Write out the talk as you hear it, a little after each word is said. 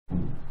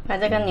把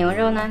这个牛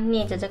肉呢，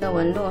逆着这个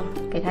纹路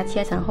给它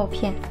切成厚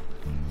片。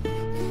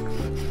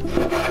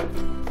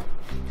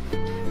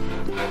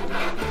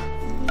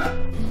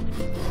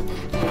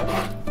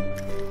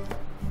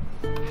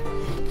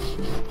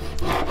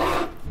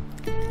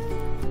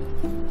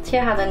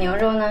切好的牛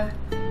肉呢，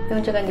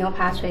用这个牛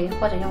扒锤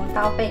或者用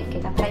刀背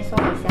给它拍松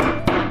一下，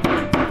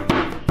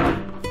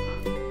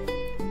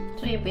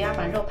注意不要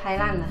把肉拍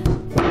烂了。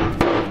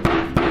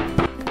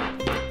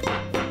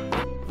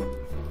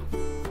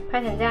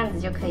拍成这样子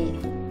就可以，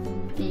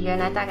比原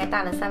来大概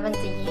大了1/3。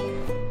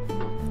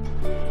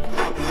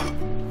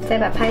再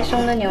把拍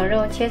松的牛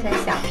肉切成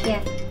小片，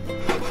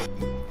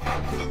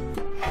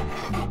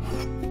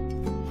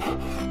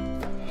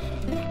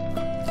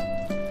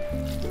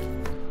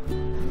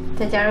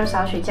再加入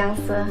少许姜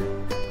丝。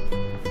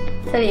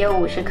这里有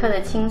50克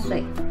的清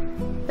水，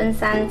分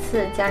3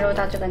次加入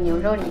到这个牛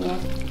肉里面，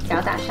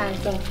搅打上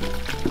劲。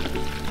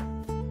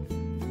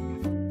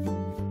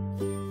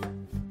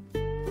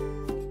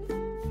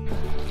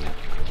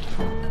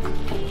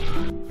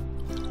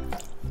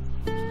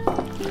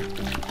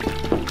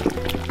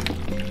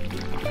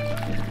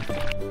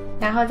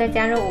然后再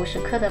加入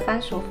50克的番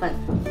薯粉，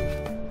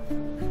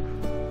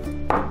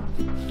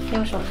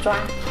用手抓，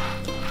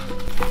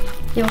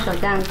用手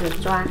这样子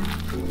抓，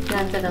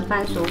让这个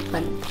番薯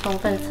粉充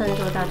分渗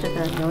入到这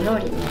个牛肉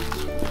里面。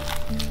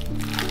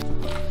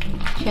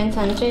全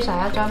程最少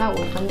要抓到5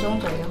分钟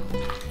左右。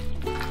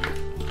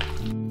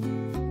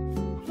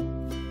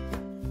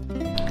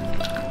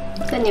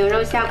这牛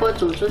肉下锅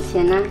煮之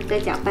前呢，再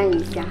搅拌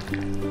一下，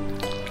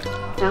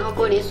然后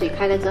锅里水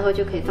开了之后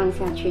就可以放下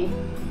去。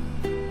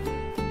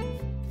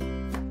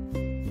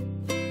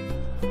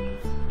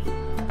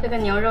这个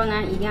牛肉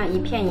呢，一定要一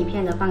片一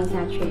片的放下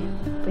去，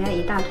不要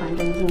一大团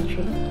扔进去。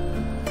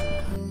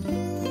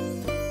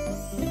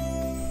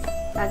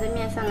把这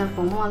面上的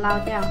粉末捞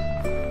掉，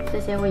这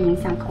些会影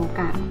响口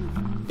感。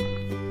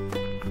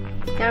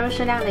加入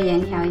适量的盐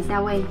调一下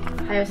味，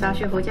还有少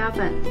许胡椒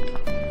粉。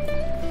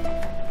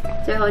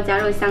最后加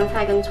入香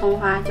菜跟葱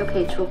花就可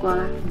以出锅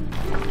啦。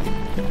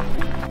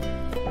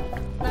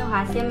嫩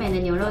滑鲜美的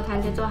牛肉汤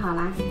就做好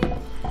啦，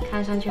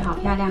看上去好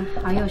漂亮，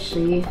好有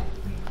食欲。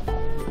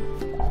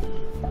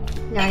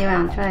舀一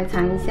碗出来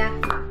尝一下。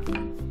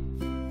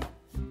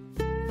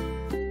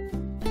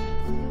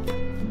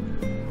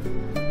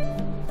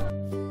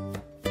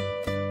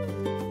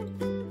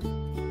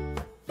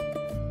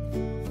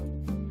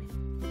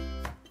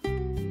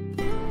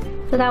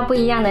这道不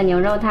一样的牛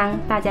肉汤，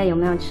大家有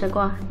没有吃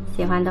过？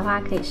喜欢的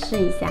话可以试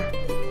一下。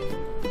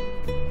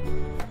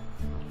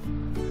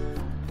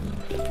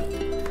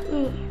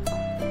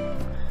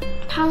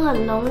汤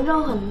很浓，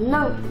肉很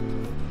嫩。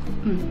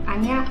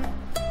安呀。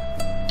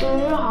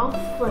肉好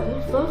粉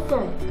的。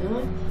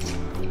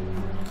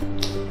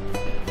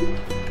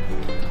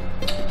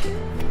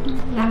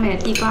那没有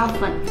地瓜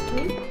粉。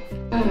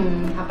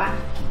好吧。